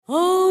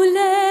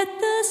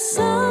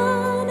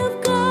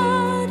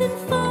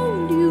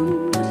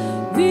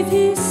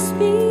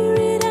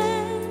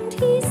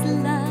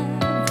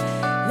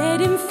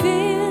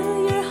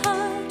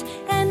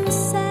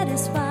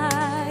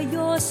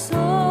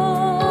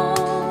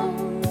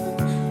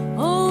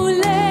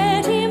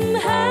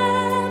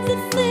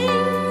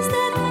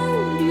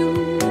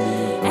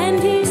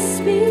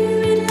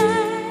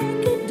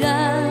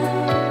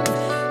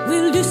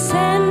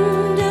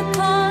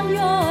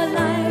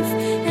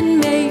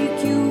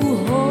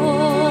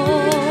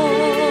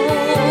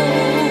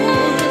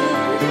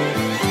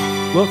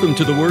Welcome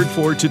to the Word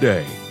for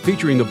Today,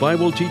 featuring the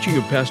Bible teaching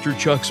of Pastor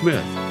Chuck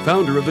Smith,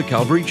 founder of the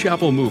Calvary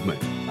Chapel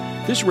Movement.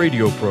 This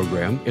radio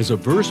program is a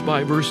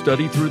verse-by-verse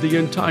study through the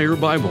entire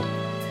Bible.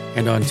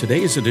 And on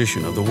today's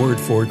edition of the Word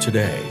for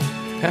Today,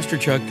 Pastor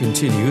Chuck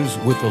continues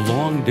with the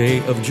long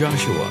day of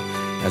Joshua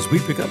as we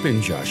pick up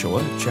in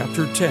Joshua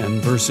chapter 10,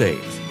 verse 8.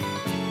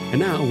 And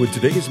now, with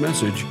today's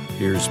message,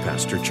 here's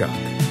Pastor Chuck.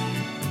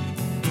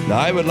 Now,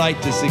 I would like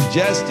to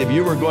suggest if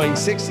you were going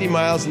 60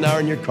 miles an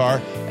hour in your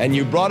car and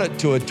you brought it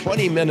to a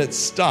 20-minute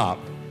stop,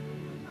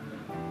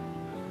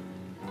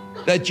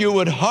 that you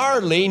would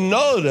hardly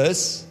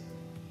notice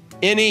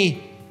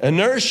any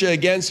inertia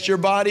against your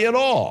body at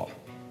all.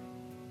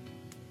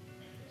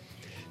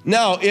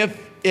 Now,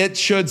 if it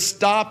should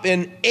stop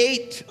in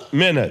 8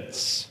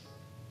 minutes,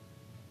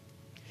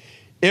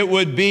 it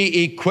would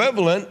be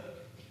equivalent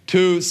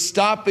to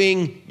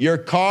stopping your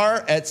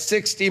car at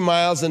 60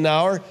 miles an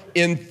hour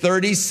in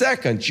 30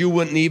 seconds. You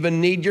wouldn't even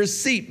need your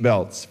seat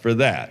belts for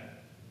that.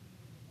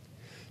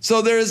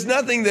 So there is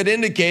nothing that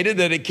indicated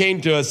that it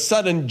came to a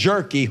sudden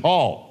jerky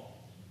halt.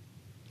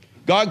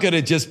 God could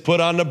have just put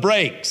on the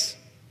brakes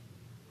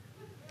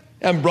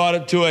and brought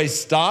it to a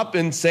stop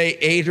in, say,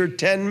 8 or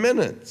 10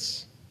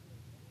 minutes.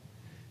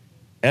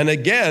 And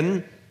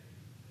again,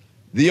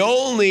 the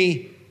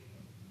only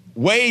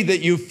way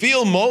that you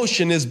feel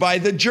motion is by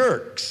the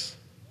jerks.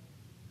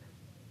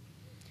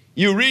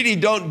 You really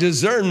don't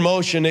discern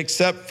motion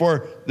except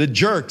for the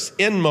jerks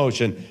in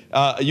motion.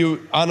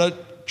 You on a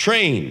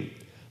train,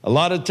 a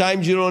lot of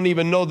times you don't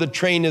even know the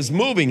train is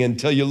moving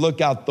until you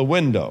look out the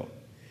window.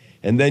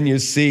 And then you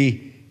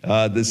see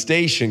the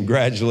station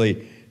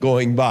gradually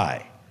going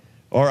by.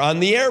 Or on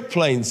the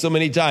airplane, so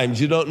many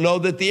times you don't know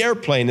that the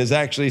airplane has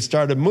actually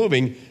started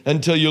moving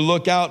until you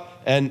look out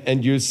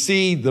and you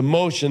see the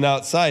motion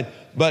outside.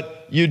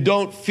 But you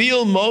don't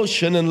feel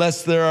motion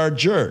unless there are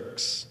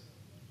jerks.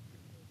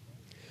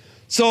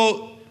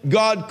 So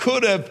God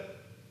could have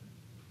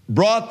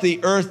brought the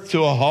earth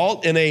to a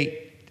halt in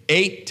a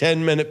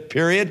 8-10 minute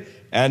period,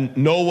 and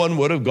no one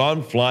would have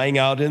gone flying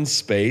out in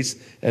space,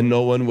 and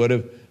no one would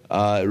have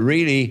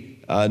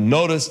really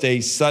noticed a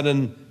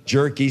sudden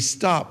jerky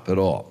stop at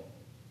all.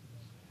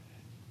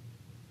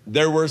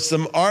 There were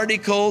some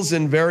articles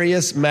in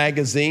various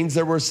magazines,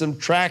 there were some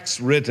tracts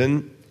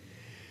written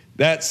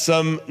that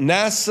some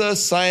NASA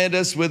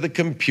scientists with a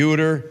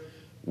computer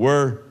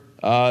were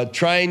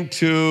trying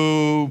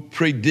to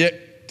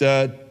predict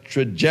the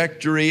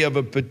trajectory of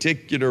a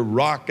particular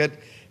rocket,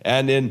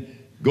 and in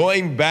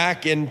going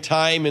back in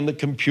time in the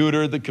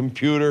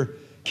computer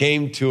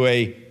came to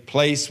a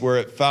place where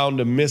it found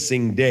a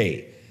missing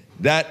day.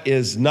 That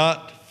is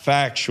not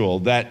factual.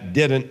 That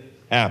didn't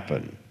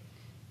happen.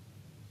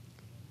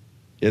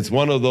 It's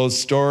one of those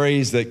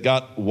stories that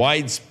got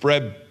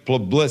widespread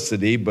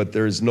publicity, but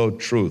there's no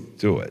truth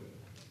to it.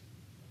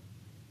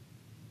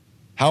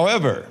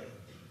 However,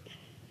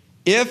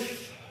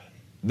 if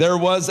there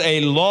was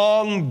a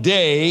long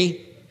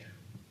day,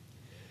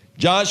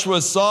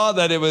 Joshua saw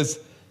that it was,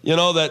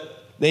 that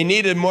they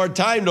needed more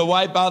time to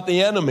wipe out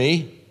the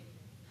enemy.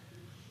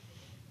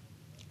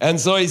 And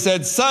so he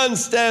said, "Sun,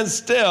 stand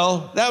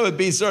still." That would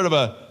be sort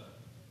of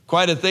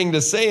quite a thing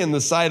to say in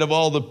the sight of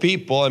all the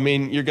people. I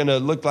mean, you're going to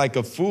look like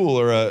a fool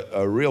or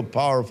a real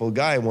powerful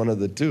guy, one of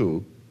the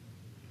two.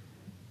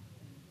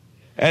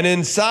 And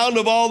in sound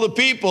of all the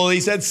people, he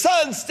said,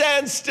 "Sun,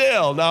 stand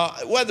still." Now,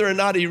 whether or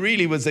not he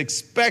really was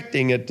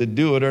expecting it to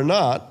do it or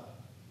not,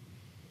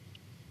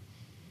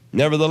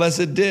 nevertheless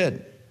it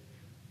did.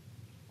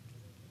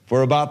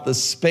 For about the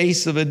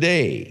space of a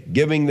day,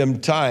 giving them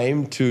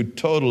time to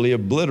totally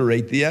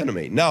obliterate the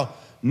enemy. Now,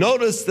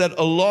 notice that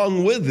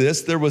along with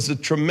this, there was a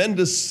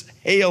tremendous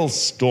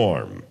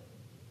hailstorm.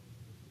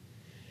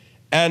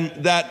 And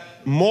that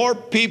more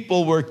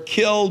people were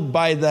killed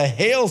by the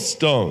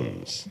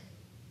hailstones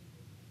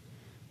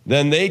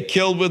than they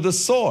killed with the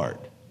sword.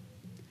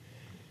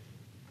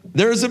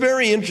 There's a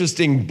very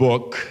interesting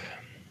book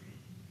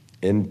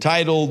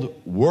entitled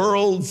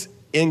Worlds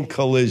in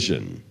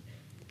Collision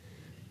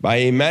by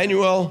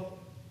Immanuel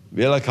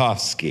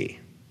Velikovsky.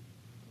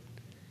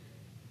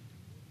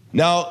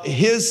 Now,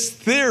 his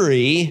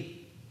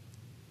theory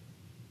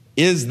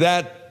is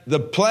that the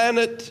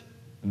planet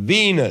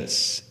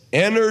Venus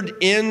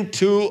entered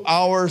into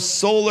our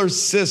solar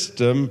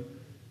system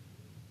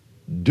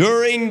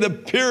during the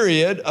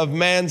period of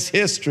man's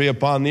history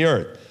upon the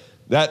earth.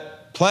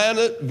 That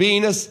planet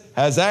Venus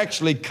has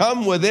actually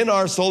come within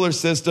our solar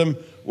system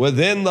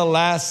within the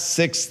last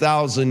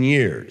 6,000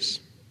 years.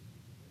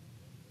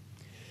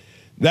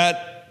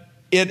 That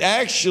it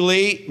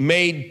actually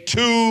made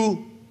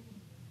two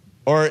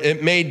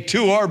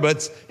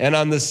orbits, and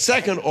on the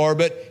second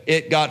orbit,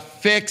 it got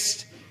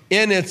fixed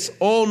in its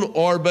own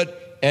orbit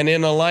and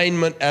in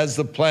alignment as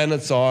the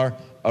planets are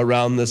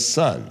around the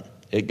sun.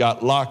 It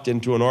got locked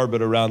into an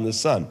orbit around the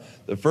sun.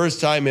 The first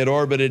time it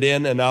orbited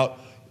in and out,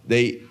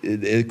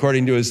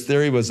 according to his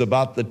theory, was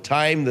about the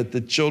time that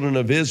the children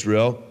of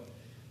Israel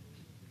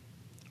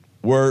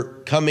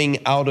were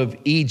coming out of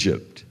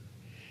Egypt.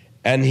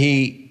 And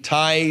he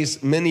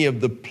ties many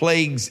of the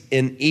plagues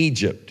in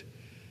Egypt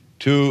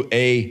to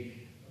a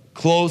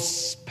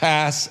close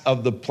pass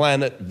of the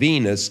planet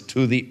Venus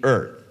to the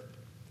earth.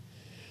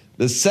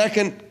 The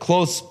second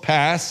close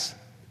pass,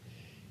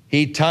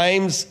 he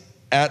times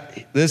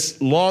at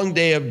this long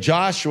day of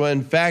Joshua.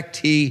 In fact,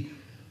 he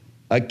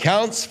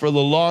accounts for the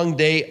long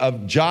day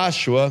of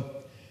Joshua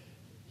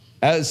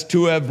as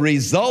to have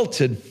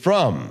resulted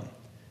from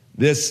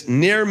this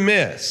near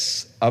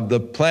miss of the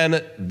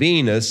planet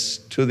Venus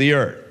to the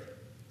earth.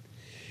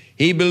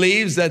 He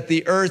believes that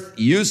the earth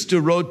used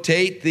to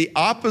rotate the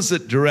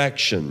opposite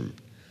direction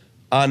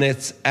on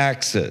its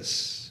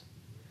axis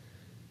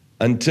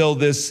until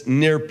this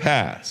near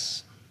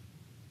pass.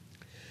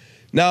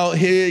 Now,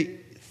 he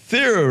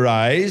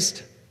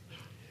theorized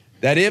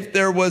that if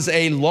there was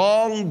a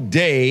long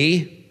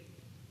day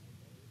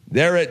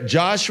there at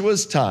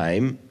Joshua's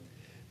time,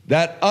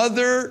 that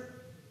other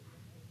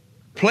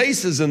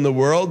places in the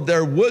world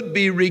there would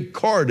be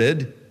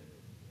recorded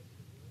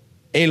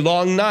a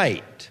long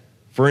night.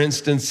 For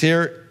instance,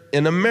 here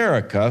in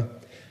America,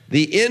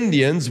 the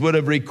Indians would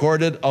have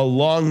recorded a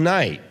long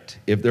night.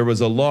 If there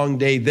was a long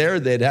day there,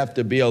 they'd have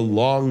to be a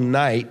long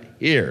night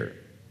here.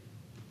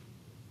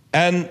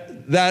 And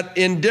that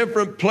in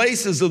different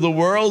places of the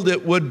world,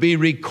 it would be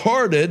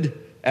recorded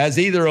as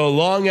either a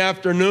long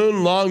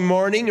afternoon, long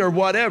morning, or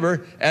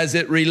whatever, as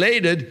it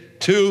related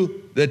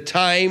to the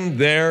time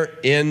there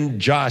in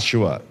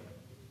Joshua.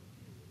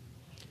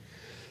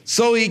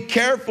 So he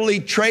carefully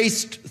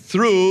traced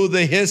through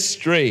the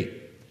history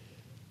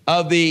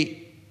of the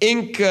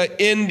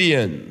Inca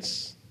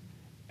Indians,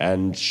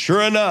 and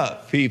sure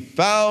enough, he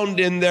found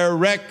in their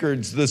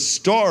records the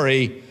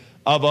story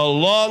of a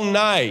long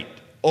night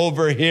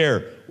over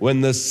here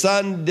when the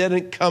sun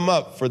didn't come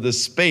up for the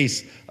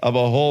space of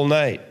a whole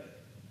night.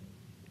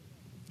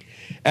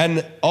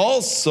 And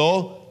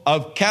also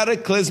of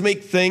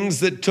cataclysmic things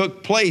that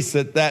took place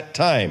at that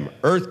time.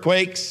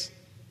 Earthquakes,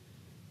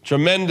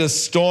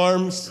 tremendous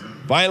storms,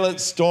 violent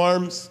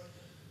storms,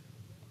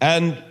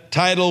 and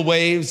tidal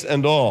waves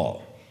and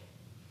all.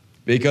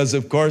 Because,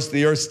 of course,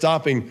 the earth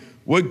stopping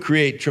would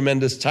create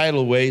tremendous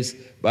tidal waves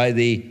by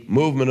the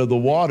movement of the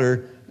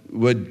water,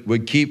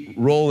 would keep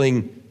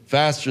rolling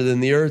faster than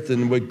the earth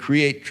and would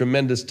create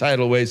tremendous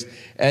tidal waves.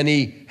 And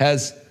he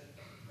has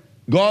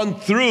gone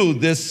through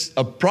this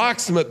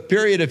approximate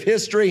period of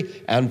history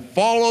and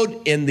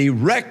followed in the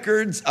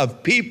records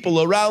of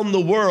people around the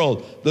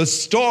world the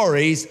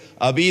stories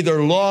of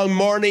either long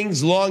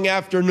mornings, long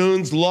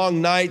afternoons,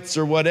 long nights,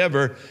 or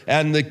whatever,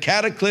 and the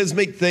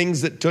cataclysmic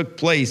things that took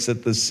place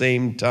at the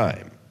same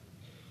time.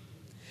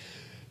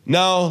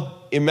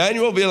 Now,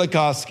 Emanuel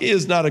Velikovsky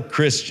is not a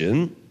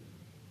Christian,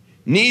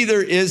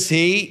 neither is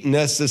he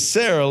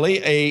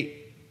necessarily a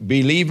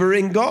believer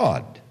in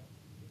God.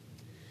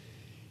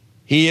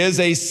 He is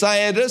a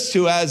scientist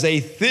who has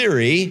a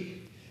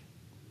theory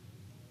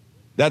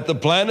that the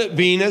planet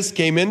Venus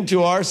came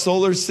into our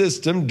solar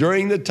system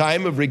during the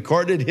time of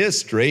recorded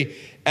history,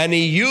 and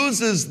he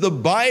uses the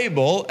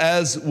Bible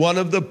as one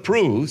of the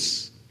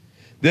proofs,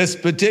 this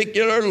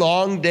particular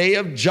long day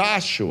of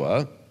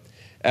Joshua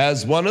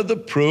as one of the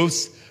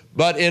proofs.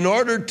 But in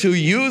order to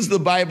use the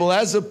Bible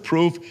as a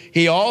proof,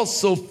 he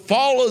also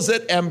follows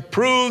it and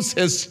proves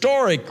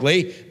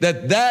historically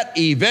that that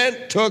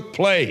event took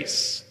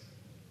place,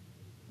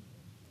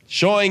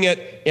 showing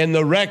it in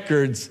the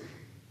records,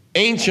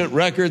 ancient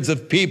records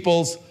of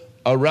peoples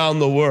around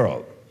the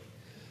world.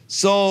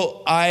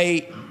 So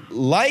I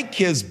like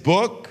his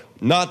book,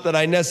 not that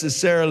I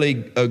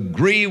necessarily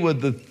agree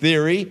with the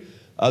theory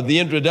of the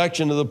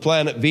introduction of the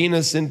planet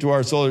Venus into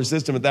our solar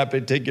system at that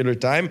particular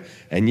time,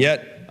 and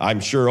yet I'm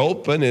sure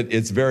open.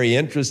 It's very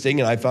interesting,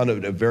 and I found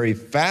it very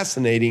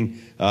fascinating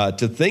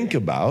to think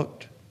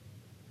about.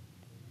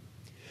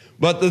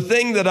 But the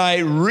thing that I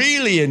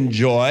really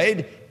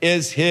enjoyed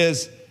is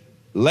his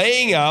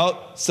laying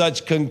out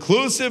such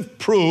conclusive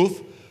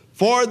proof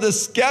for the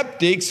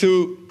skeptics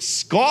who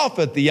scoff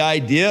at the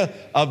idea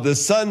of the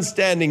sun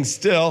standing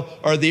still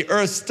or the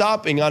earth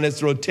stopping on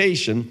its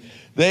rotation.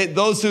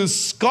 Those who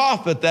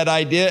scoff at that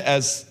idea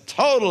as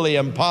totally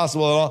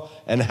impossible,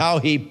 and how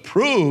he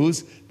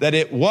proves that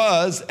it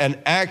was an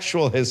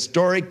actual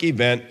historic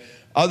event.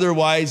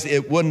 Otherwise,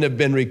 it wouldn't have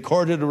been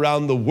recorded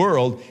around the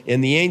world in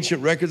the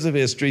ancient records of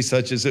history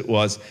such as it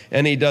was.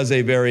 And he does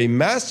a very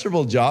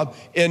masterful job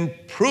in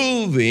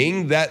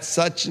proving that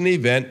such an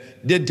event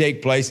did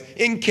take place,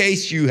 in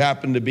case you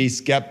happen to be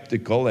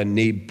skeptical and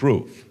need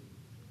proof.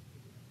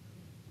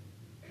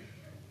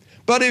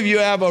 But if you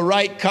have a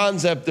right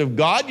concept of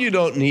God, you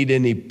don't need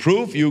any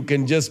proof. You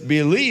can just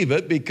believe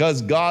it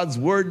because God's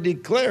word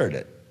declared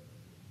it.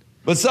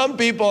 But some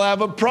people have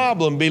a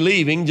problem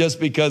believing just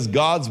because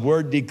God's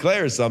word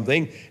declares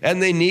something,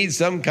 and they need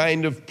some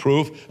kind of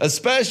proof,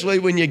 especially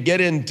when you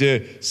get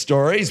into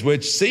stories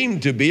which seem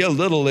to be a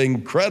little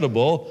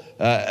incredible,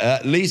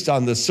 at least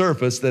on the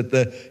surface, that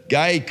the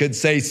guy could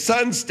say,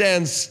 sun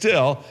stands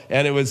still,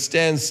 and it would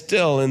stand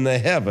still in the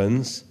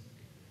heavens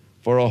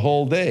for a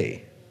whole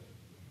day.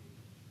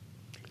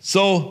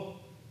 So,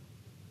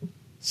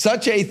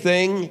 such a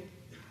thing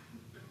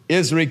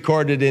is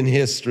recorded in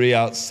history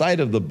outside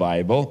of the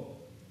Bible,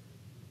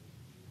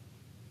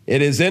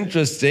 It is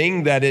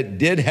interesting that it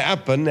did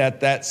happen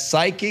at that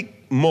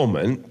psychic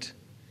moment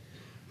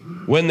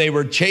when they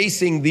were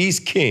chasing these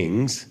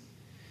kings,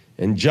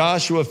 and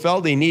Joshua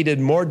felt he needed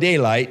more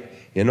daylight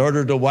in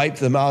order to wipe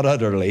them out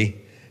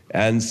utterly.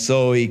 And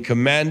so he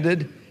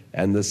commanded,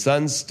 and the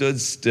sun stood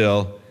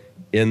still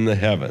in the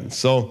heavens.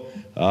 So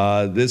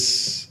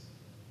this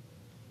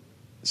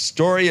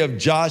story of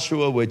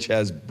Joshua, which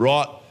has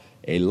brought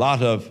a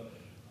lot of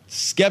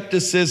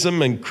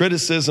skepticism and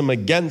criticism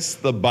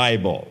against the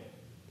Bible,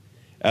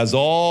 as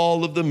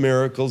all of the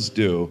miracles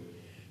do,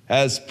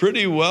 has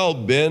pretty well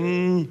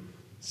been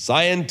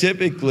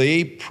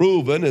scientifically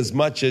proven, as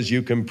much as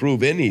you can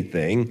prove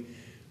anything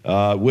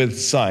with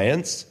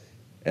science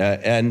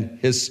and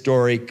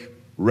historic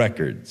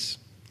records.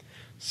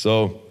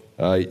 So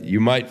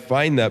you might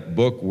find that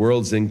book,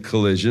 Worlds in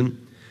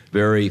Collision,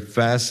 very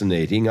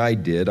fascinating. I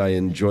did. I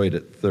enjoyed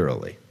it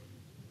thoroughly.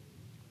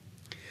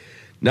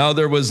 Now,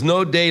 there was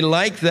no day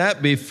like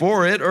that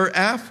before it or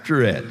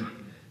after it,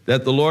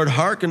 that the Lord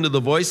hearkened to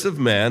the voice of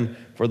man,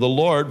 for the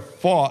Lord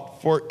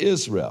fought for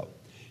Israel.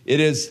 It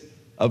is,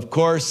 of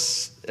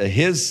course,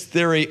 his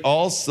theory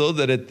also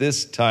that at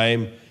this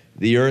time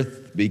the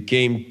earth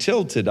became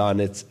tilted on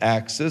its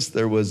axis.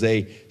 There was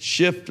a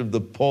shift of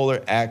the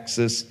polar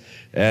axis,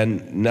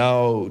 and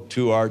now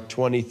to our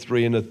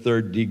 23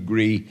 1/3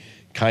 degree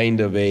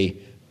kind of a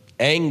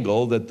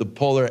angle that the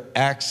polar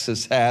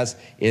axis has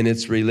in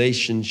its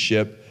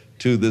relationship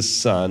to the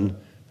sun,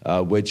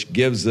 which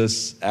gives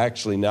us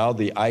actually now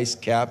the ice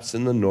caps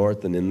in the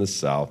north and in the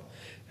south.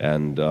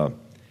 And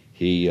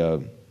he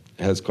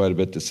has quite a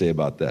bit to say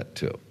about that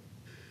too.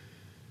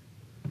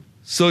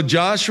 So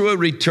Joshua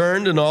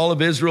returned and all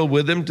of Israel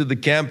with him to the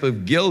camp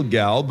of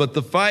Gilgal, but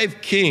the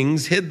 5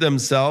 kings hid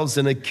themselves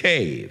in a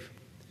cave.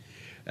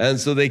 And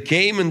so they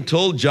came and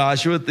told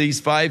Joshua that these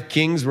 5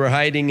 kings were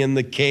hiding in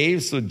the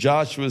cave. So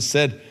Joshua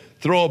said,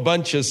 throw a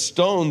bunch of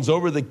stones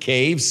over the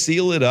cave,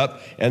 seal it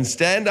up, and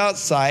stand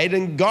outside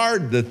and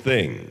guard the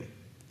thing.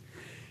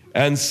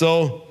 And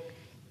so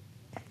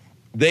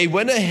they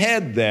went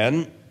ahead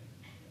then,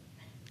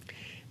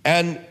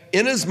 and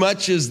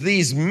inasmuch as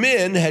these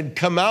men had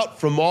come out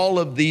from all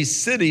of these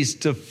cities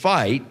to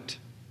fight,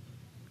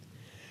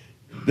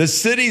 the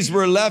cities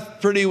were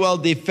left pretty well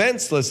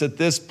defenseless at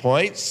this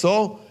point.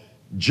 So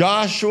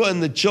Joshua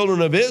and the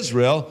children of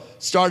Israel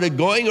started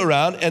going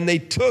around, and they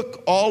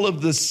took all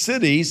of the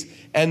cities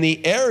and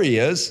the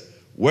areas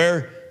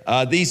where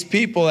these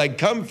people had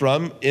come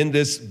from in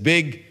this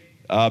big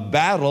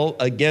battle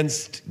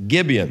against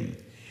Gibeon.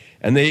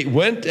 And they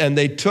went and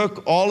they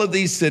took all of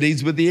these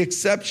cities with the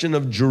exception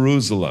of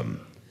Jerusalem,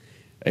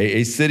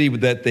 a city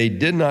that they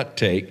did not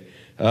take.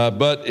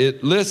 But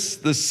it lists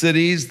the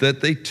cities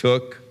that they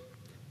took,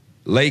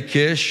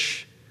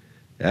 Lachish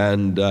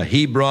and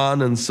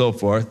Hebron and so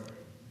forth.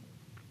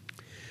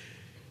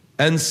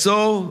 And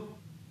so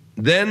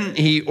then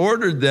he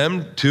ordered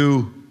them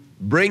to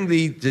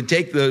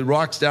take the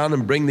rocks down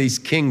and bring these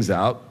kings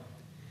out.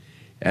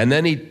 And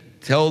then he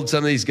told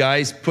some of these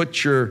guys,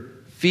 put your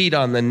feet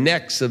on the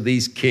necks of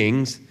these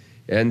kings.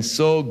 And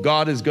so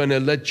God is going to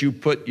let you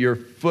put your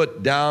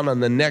foot down on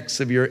the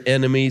necks of your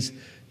enemies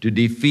to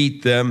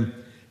defeat them.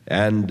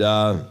 And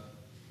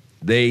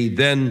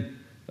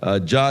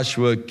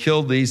Joshua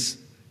killed these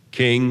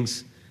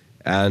kings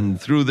and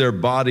threw their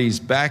bodies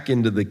back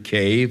into the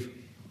cave,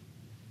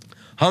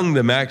 hung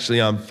them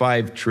actually on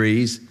 5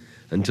 trees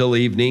until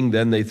evening.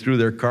 Then they threw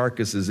their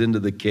carcasses into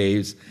the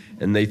caves,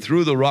 and they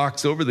threw the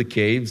rocks over the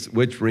caves,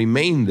 which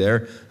remained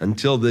there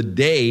until the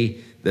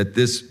day that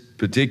this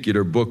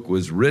particular book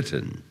was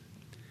written.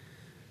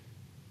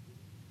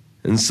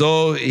 And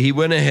so he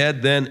went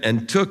ahead then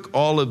and took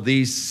all of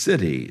these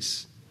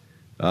cities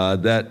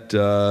that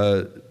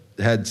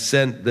had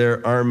sent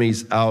their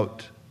armies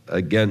out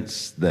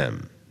against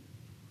them.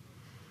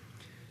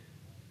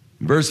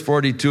 Verse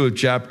 42 of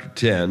chapter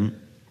 10,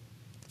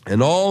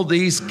 and all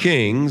these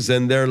kings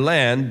and their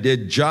land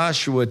did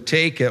Joshua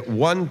take at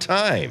one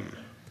time,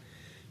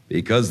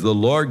 because the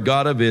Lord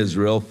God of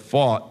Israel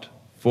fought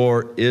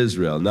for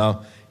Israel.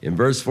 Now, in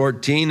verse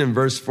 14 and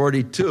verse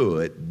 42,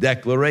 a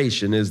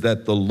declaration is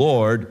that the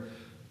Lord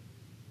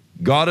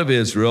God of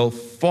Israel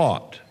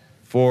fought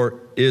for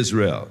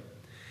Israel.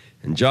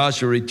 And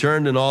Joshua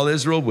returned and all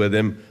Israel with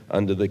him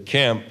unto the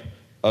camp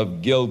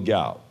of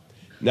Gilgal.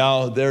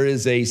 Now, there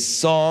is a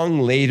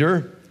song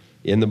later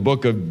in the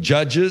book of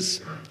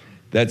Judges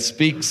that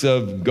speaks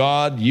of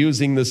God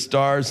using the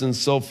stars and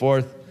so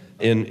forth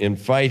in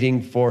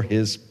fighting for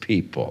his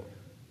people.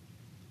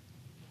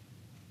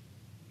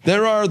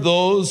 There are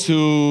those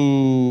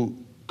who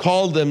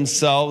call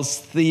themselves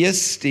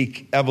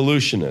theistic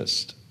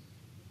evolutionists.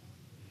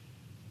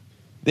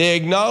 They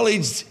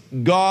acknowledge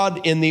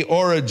God in the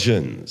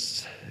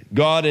origins,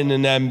 God in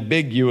an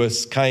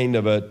ambiguous kind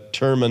of a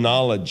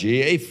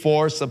terminology, a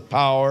force, a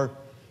power.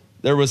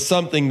 There was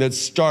something that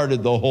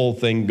started the whole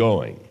thing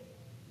going.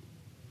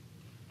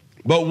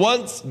 But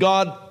once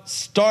God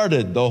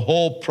started the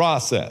whole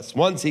process,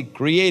 once he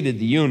created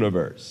the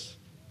universe,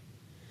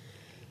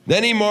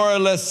 then he more or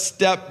less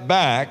stepped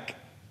back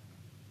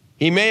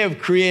He may have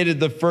created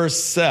the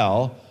first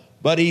cell,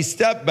 but he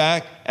stepped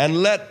back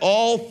and let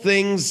all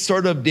things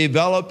sort of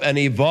develop and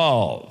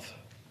evolve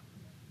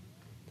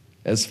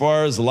as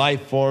far as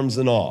life forms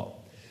and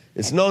all.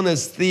 It's known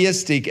as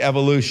theistic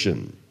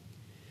evolution.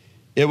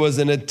 It was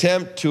an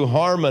attempt to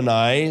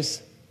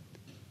harmonize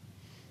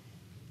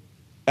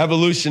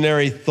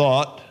evolutionary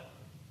thought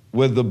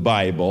with the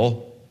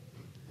Bible,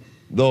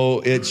 though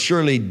it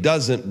surely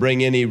doesn't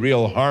bring any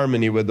real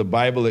harmony with the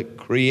Bible. It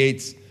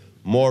creates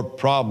more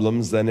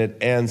problems than it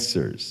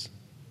answers.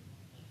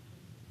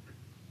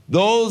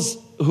 Those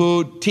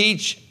who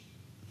teach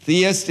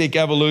theistic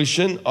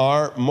evolution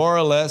are more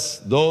or less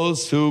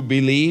those who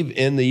believe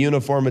in the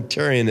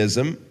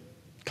uniformitarianism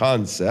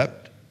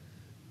concept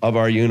of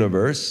our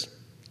universe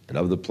and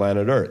of the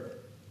planet Earth.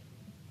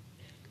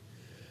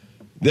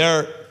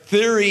 Their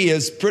theory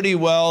is pretty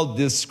well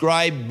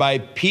described by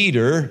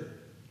Peter,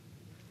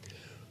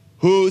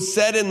 who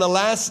said in the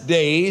last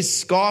days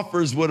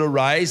scoffers would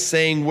arise,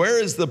 saying,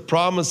 "Where is the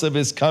promise of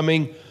his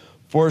coming?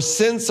 For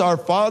since our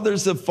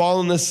fathers have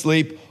fallen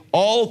asleep,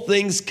 all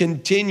things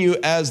continue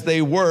as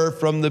they were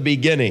from the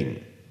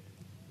beginning."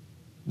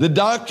 The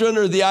doctrine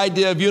or the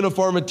idea of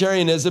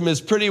uniformitarianism is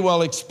pretty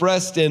well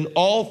expressed in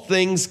all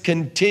things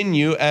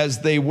continue as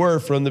they were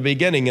from the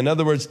beginning. In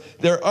other words,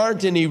 there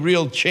aren't any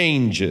real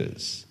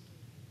changes.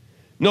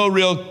 No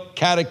real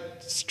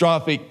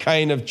catastrophic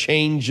kind of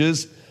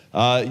changes.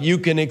 You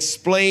can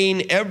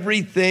explain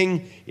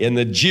everything in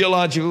the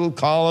geological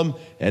column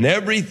and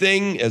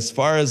everything as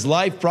far as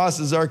life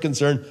processes are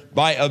concerned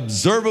by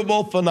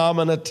observable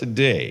phenomena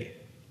today.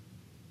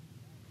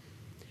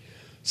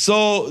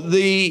 So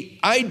the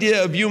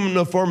idea of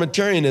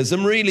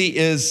uniformitarianism really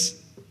is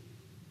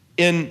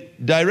in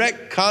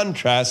direct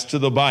contrast to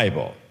the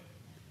Bible.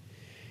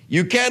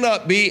 You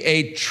cannot be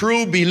a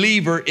true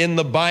believer in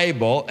the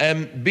Bible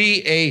and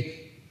be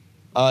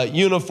a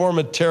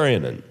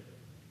uniformitarian.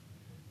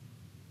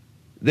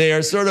 They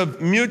are sort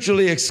of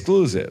mutually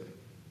exclusive.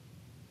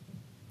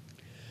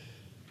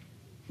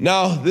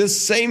 Now, this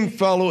same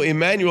fellow,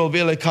 Immanuel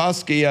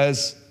Velikovsky,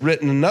 has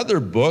written another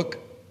book,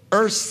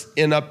 Earth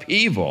in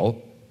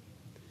Upheaval,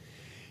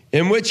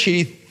 in which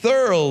he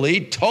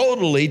thoroughly,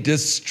 totally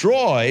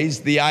destroys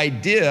the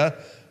idea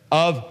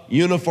of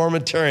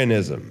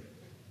uniformitarianism.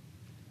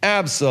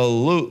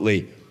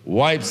 Absolutely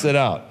wipes it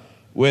out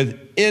with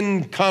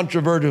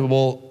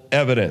incontrovertible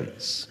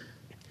evidence.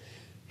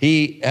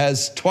 He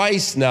has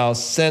twice now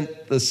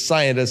sent the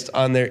scientists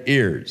on their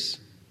ears.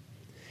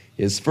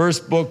 His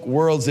first book,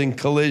 Worlds in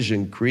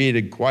Collision,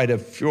 created quite a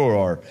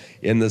furor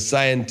in the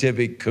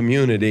scientific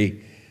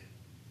community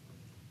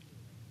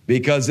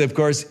because, of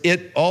course,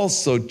 it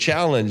also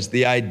challenged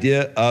the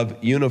idea of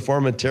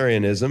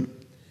uniformitarianism.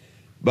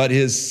 But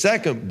his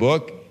second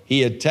book,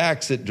 he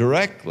attacks it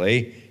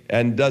directly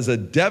and does a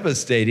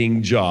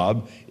devastating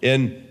job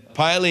in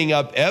piling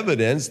up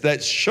evidence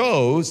that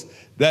shows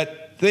that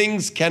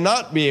things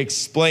cannot be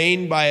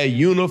explained by a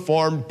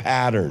uniform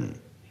pattern,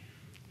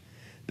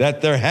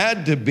 that there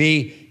had to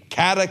be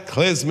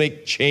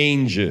cataclysmic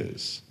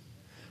changes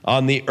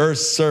on the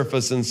Earth's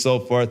surface and so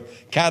forth,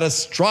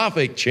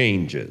 catastrophic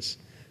changes,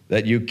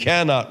 that you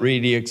cannot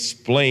really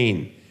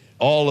explain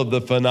all of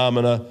the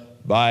phenomena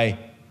by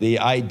the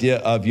idea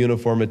of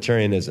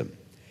uniformitarianism.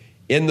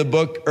 In the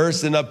book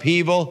Earth in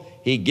Upheaval,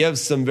 he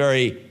gives some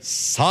very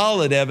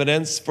solid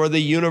evidence for the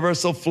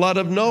universal flood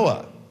of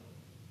Noah.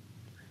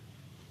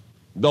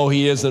 Though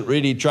he isn't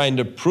really trying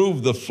to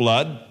prove the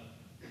flood,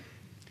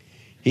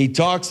 he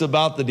talks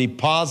about the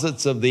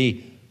deposits of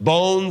the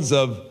bones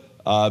of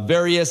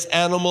various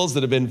animals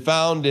that have been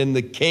found in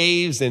the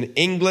caves in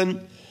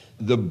England.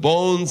 The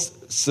bones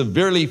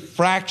severely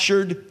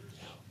fractured.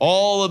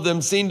 All of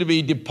them seem to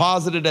be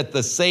deposited at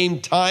the same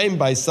time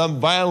by some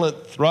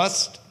violent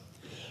thrust.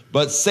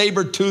 But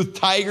saber-toothed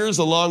tigers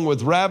along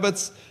with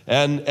rabbits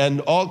and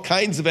all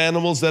kinds of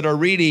animals that are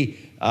really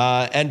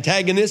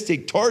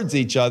antagonistic towards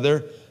each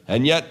other,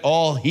 and yet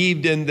all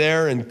heaved in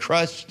there and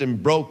crushed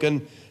and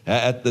broken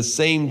at the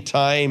same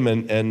time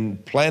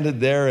and planted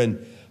there.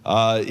 And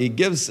he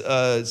gives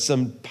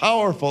some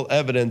powerful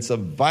evidence of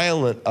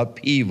violent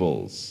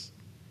upheavals,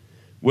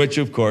 which,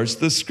 of course,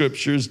 the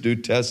scriptures do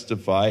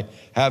testify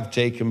have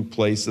taken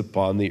place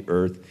upon the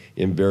earth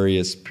in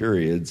various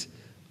periods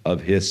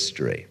of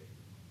history.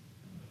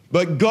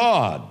 But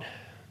God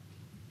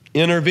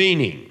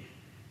intervening.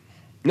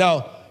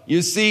 Now,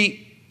 you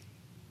see,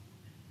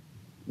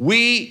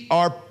 we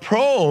are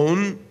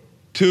prone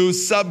to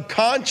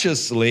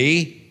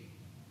subconsciously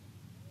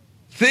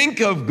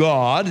think of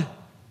God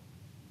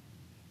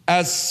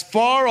as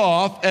far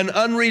off and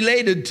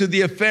unrelated to the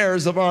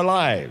affairs of our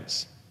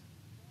lives.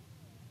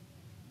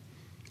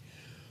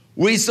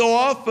 We so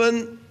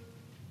often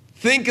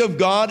think of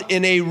God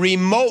in a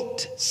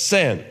remote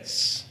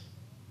sense,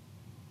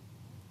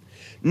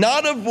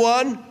 not of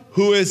one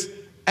who is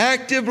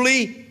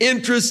actively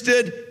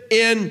interested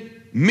in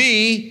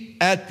me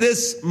at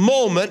this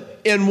moment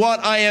in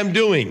what I am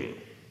doing.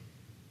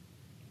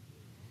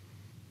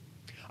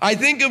 I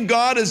think of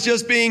God as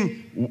just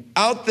being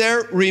out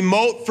there,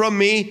 remote from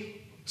me,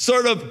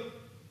 sort of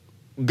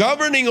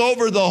governing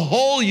over the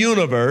whole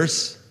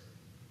universe,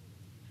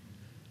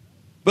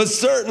 but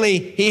certainly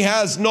he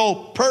has no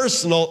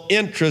personal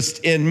interest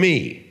in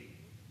me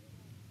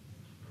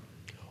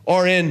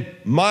or in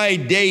my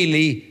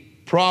daily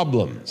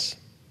problems.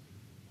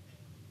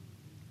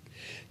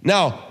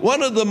 Now,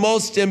 one of the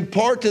most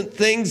important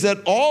things that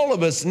all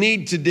of us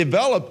need to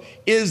develop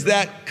is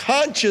that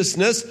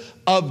consciousness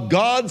of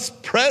God's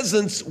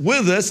presence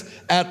with us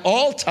at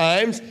all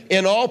times,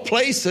 in all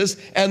places,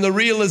 and the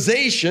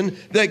realization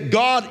that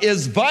God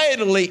is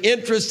vitally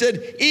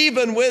interested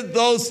even with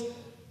those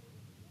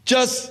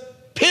just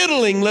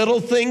piddling little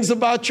things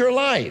about your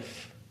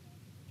life.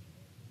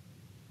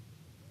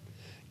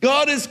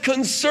 God is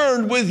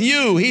concerned with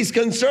you. He's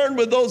concerned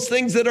with those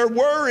things that are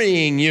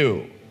worrying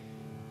you.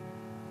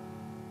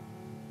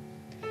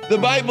 The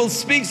Bible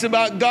speaks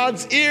about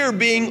God's ear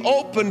being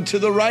open to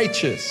the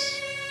righteous.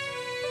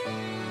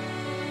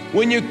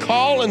 When you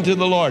call unto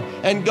the Lord,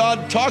 and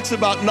God talks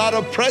about not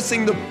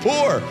oppressing the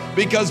poor,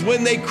 because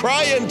when they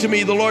cry unto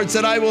me, the Lord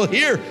said, I will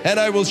hear, and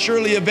I will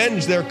surely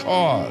avenge their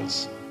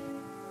cause.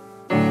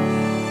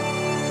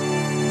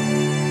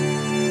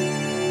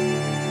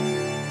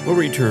 We'll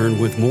return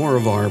with more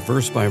of our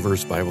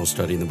verse-by-verse Bible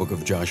study in the book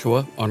of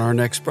Joshua on our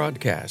next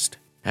broadcast,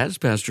 as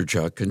Pastor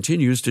Chuck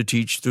continues to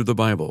teach through the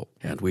Bible,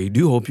 and we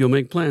do hope you'll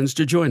make plans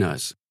to join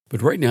us.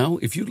 But right now,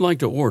 if you'd like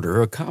to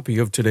order a copy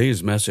of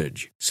today's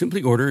message,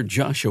 simply order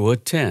Joshua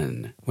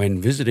 10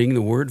 when visiting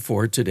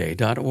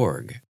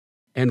thewordfortoday.org.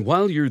 And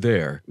while you're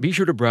there, be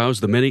sure to browse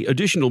the many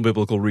additional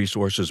biblical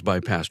resources by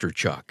Pastor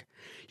Chuck.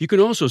 You can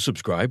also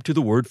subscribe to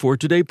the Word for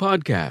Today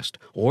podcast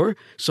or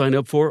sign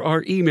up for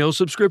our email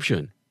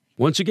subscription.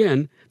 Once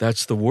again,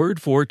 that's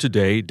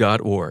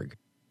thewordfortoday.org.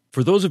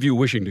 For those of you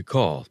wishing to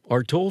call,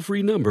 our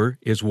toll-free number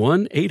is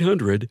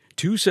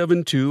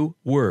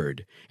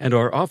 1-800-272-WORD, and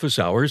our office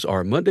hours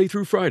are Monday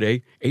through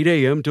Friday, 8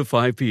 a.m. to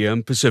 5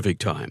 p.m. Pacific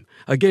Time.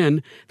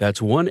 Again, that's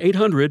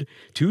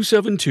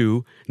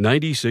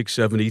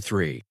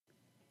 1-800-272-9673.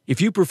 If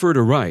you prefer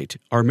to write,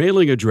 our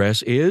mailing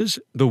address is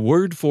The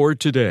Word for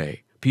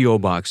Today, P.O.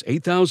 Box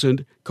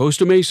 8000,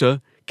 Costa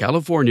Mesa,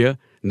 California,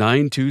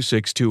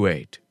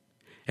 92628.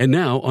 And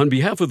now, on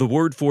behalf of the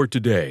Word for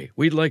Today,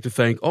 we'd like to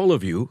thank all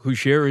of you who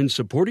share in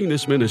supporting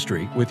this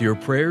ministry with your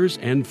prayers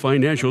and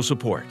financial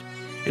support.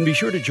 And be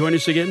sure to join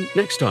us again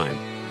next time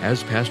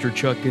as Pastor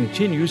Chuck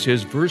continues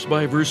his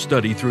verse-by-verse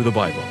study through the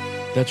Bible.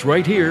 That's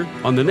right here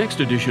on the next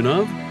edition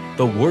of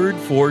The Word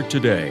for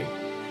Today.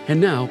 And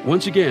now,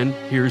 once again,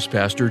 here's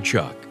Pastor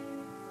Chuck.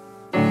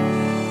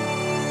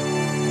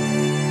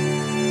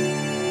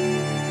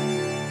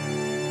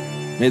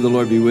 May the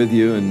Lord be with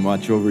you and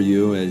watch over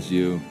you as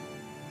you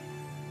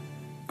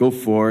go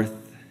forth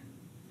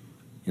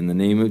in the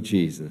name of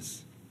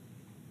Jesus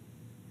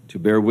to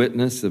bear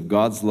witness of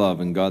God's love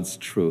and God's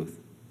truth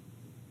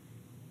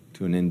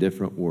to an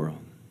indifferent world.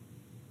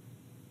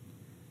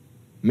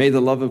 May the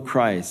love of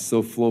Christ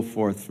so flow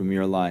forth from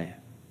your life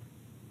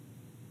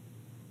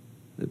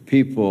that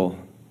people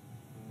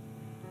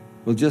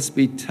will just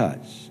be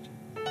touched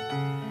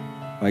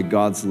by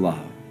God's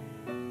love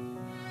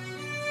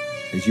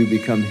as you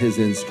become His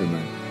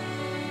instrument,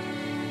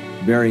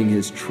 bearing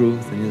His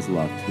truth and His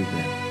love to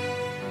them.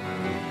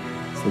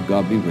 So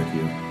God be with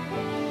you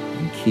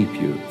and keep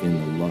you in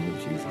the love of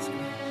Jesus Christ.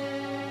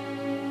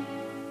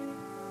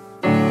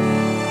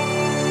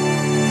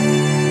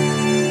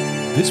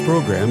 This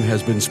program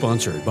has been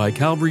sponsored by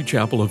Calvary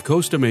Chapel of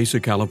Costa Mesa,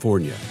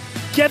 California.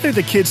 Gather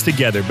the kids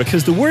together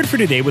because the Word for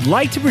Today would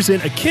like to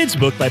present a kids'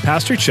 book by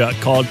Pastor Chuck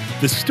called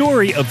The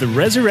Story of the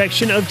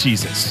Resurrection of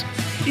Jesus.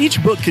 Each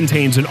book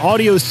contains an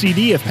audio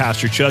CD of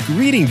Pastor Chuck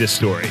reading this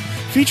story,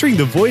 featuring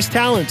the voice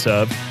talents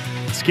of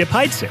Skip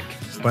Heitzig,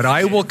 But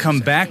I will come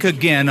back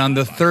again on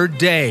the third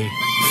day.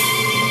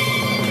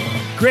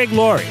 Greg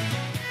Laurie,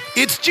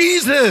 It's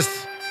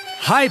Jesus!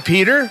 Hi,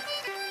 Peter.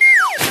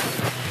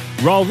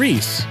 Raul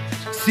Reese,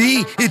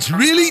 See, it's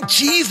really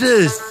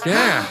Jesus!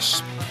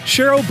 Gasp!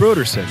 Cheryl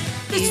Broderson,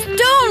 The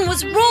stone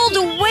was rolled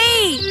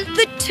away!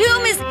 The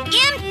tomb is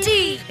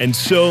empty! and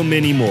so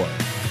many more.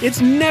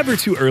 It's never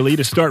too early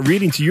to start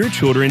reading to your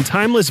children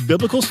timeless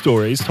biblical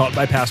stories taught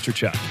by Pastor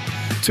Chuck.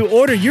 To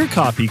order your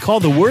copy, call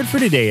the Word for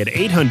Today at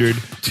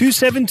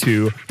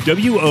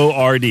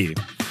 800-272-WORD.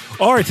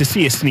 Or to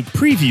see a sneak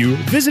preview,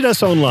 visit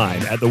us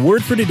online at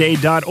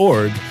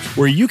thewordfortoday.org,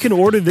 where you can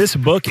order this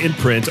book in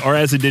print or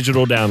as a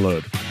digital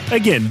download.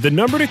 Again, the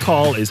number to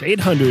call is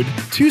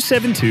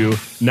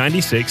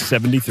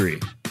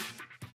 800-272-9673.